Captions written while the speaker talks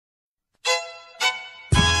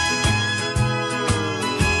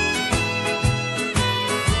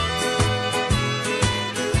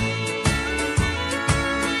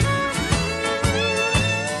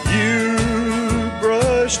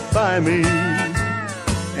by me,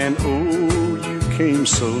 and oh, you came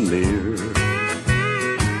so near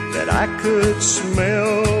that I could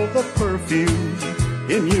smell the perfume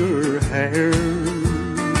in your hair.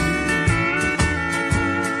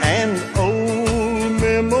 And old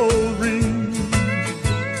memories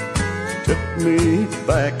took me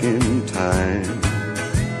back in time,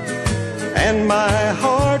 and my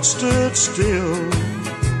heart stood still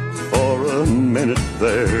for a minute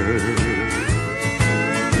there.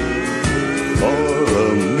 For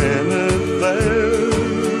a minute there,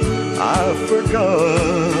 I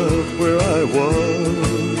forgot where I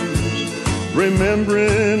was,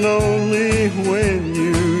 remembering only when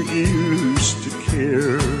you used to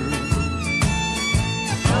care.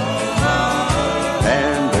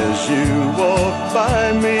 And as you walked by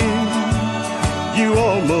me, you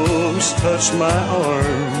almost touched my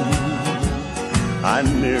arm. I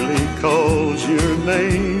nearly called your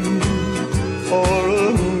name for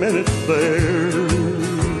a minute there.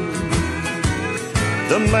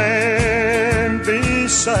 The man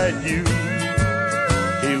beside you,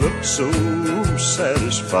 he looked so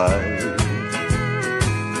satisfied,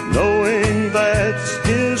 knowing that's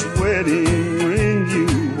his wedding ring you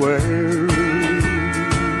wear.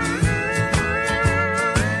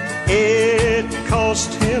 It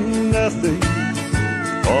cost him nothing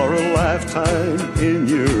for a lifetime in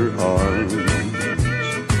your arms,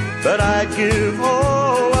 but I'd give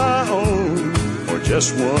all I own for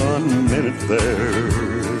just 1 minute there.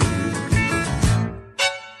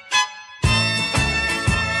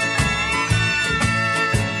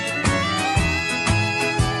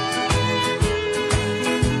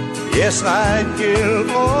 Yes, I'd give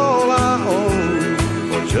all I own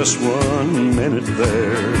for just 1 minute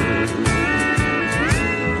there.